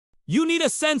You need a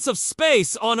sense of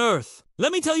space on Earth.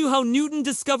 Let me tell you how Newton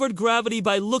discovered gravity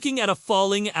by looking at a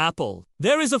falling apple.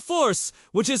 There is a force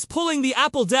which is pulling the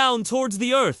apple down towards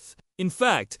the Earth. In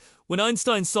fact, when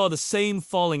Einstein saw the same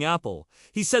falling apple,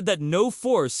 he said that no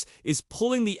force is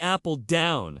pulling the apple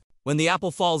down. When the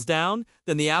apple falls down,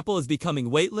 then the apple is becoming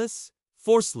weightless,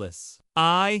 forceless,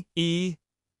 i.e.,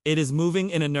 it is moving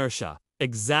in inertia,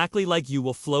 exactly like you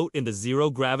will float in the zero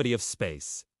gravity of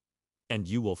space. And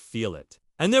you will feel it.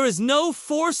 And there is no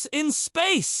force in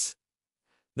space!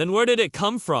 Then where did it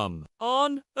come from?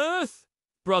 On Earth,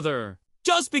 brother.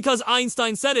 Just because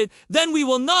Einstein said it, then we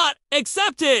will not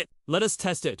accept it! Let us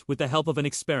test it with the help of an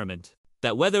experiment.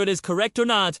 That whether it is correct or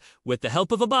not, with the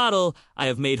help of a bottle, I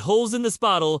have made holes in this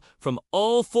bottle from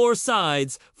all four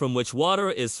sides from which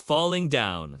water is falling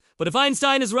down. But if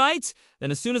Einstein is right, then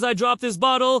as soon as I drop this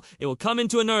bottle, it will come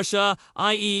into inertia,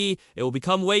 i.e., it will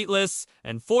become weightless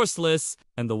and forceless,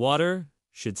 and the water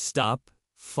should stop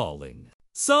falling.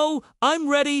 So, I'm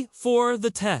ready for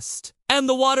the test. And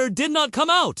the water did not come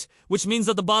out, which means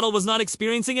that the bottle was not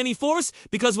experiencing any force,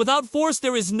 because without force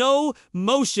there is no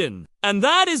motion. And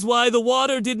that is why the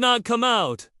water did not come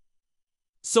out.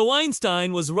 So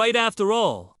Einstein was right after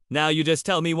all. Now you just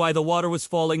tell me why the water was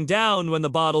falling down when the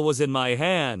bottle was in my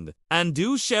hand. And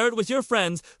do share it with your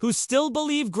friends who still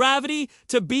believe gravity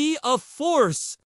to be a force.